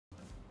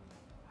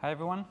Hi,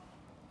 everyone.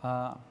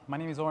 My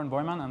name is Oren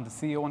Boiman. I'm the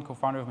CEO and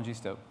co-founder of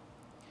Magisto.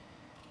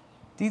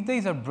 These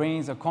days, our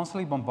brains are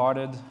constantly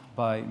bombarded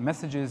by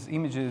messages,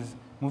 images,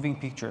 moving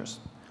pictures.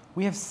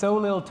 We have so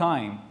little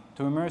time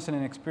to immerse in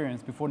an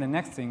experience before the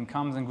next thing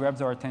comes and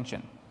grabs our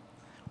attention.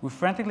 We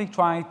frantically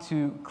try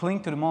to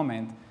cling to the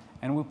moment,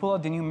 and we pull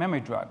out the new memory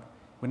drug.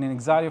 When in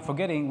anxiety of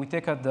forgetting, we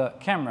take out the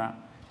camera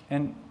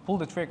and pull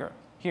the trigger.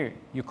 Here,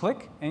 you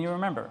click and you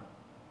remember.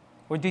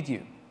 Or did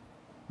you?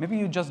 Maybe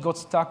you just got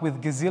stuck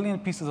with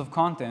gazillion pieces of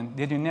content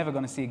that you're never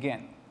going to see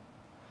again.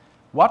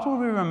 What will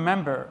we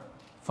remember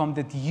from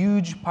that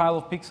huge pile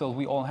of pixels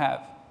we all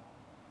have?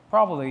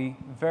 Probably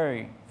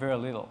very, very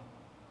little.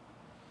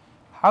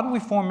 How do we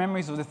form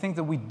memories of the things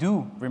that we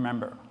do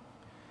remember?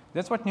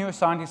 That's what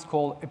neuroscientists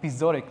call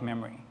episodic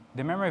memory,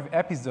 the memory of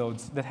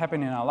episodes that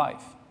happen in our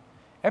life.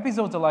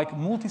 Episodes are like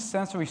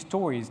multisensory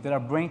stories that our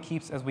brain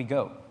keeps as we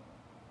go.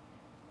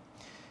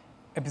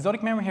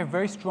 Episodic memory have a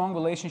very strong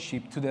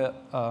relationship to the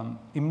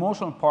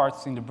emotional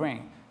parts in the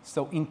brain.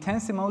 So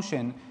intense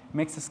emotion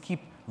makes us keep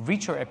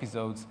richer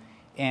episodes.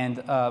 And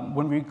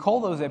when we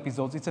recall those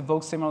episodes, it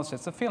evokes similar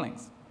sets of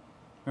feelings.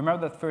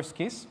 Remember that first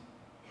kiss?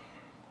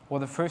 Or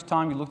the first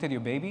time you looked at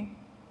your baby?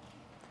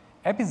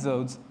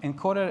 Episodes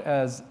encoded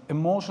as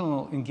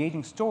emotional,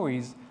 engaging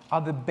stories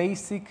are the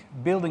basic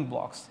building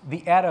blocks,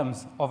 the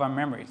atoms of our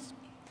memories.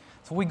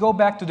 So we go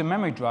back to the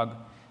memory drug.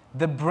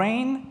 The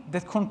brain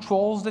that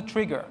controls the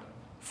trigger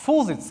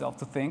fools itself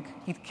to think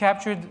it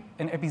captured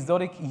an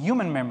episodic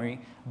human memory,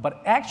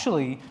 but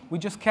actually we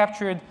just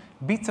captured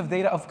bits of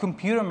data of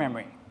computer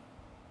memory.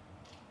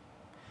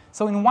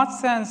 So in what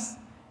sense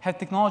has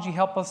technology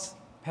helped us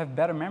have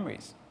better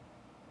memories?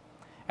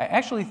 I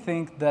actually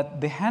think that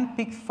the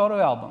hand-picked photo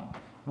album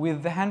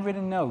with the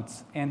handwritten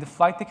notes and the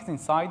flight tickets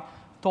inside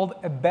told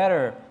a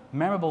better,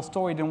 memorable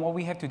story than what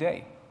we have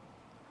today.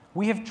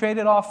 We have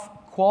traded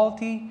off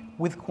quality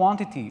with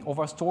quantity of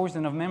our stories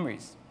and of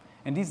memories.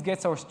 And this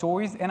gets our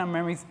stories and our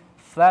memories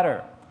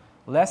flatter,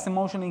 less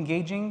emotionally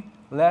engaging,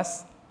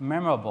 less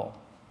memorable.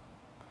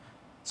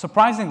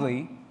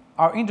 Surprisingly,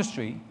 our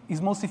industry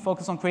is mostly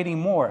focused on creating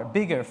more,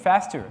 bigger,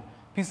 faster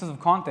pieces of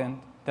content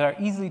that are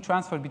easily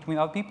transferred between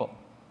other people.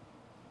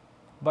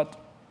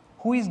 But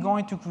who is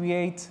going to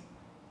create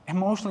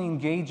emotionally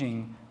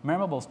engaging,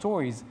 memorable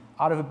stories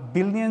out of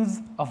billions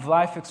of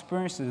life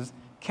experiences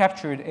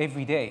captured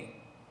every day?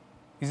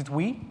 Is it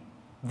we,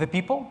 the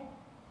people?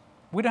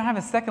 We don't have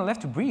a second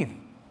left to breathe,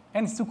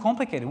 and it's too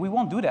complicated. We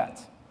won't do that.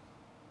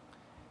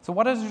 So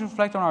what does it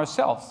reflect on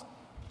ourselves,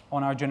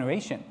 on our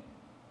generation?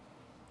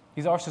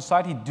 Is our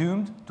society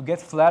doomed to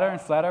get flatter and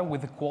flatter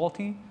with the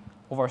quality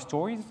of our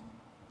stories?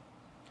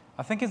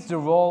 I think it's the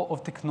role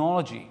of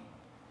technology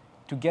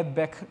to get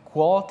back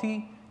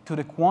quality to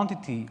the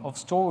quantity of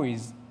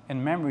stories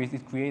and memories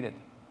it created.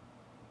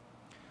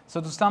 So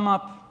to sum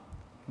up,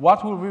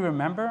 what will we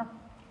remember?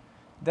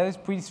 That is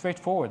pretty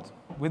straightforward.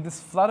 With this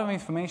flood of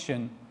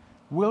information,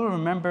 we'll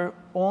remember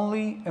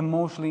only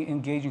emotionally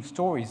engaging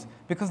stories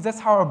because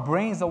that's how our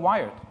brains are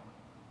wired.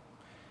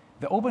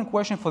 The open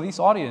question for this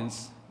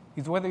audience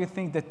is whether you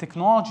think that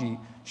technology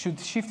should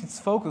shift its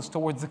focus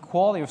towards the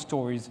quality of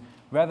stories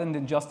rather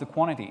than just the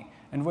quantity,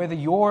 and whether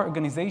your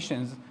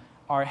organizations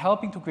are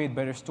helping to create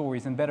better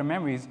stories and better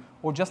memories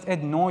or just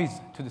add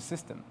noise to the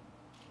system.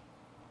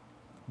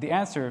 The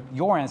answer,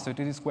 your answer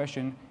to this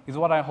question is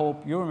what I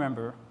hope you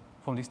remember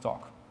from this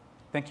talk.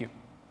 Thank you.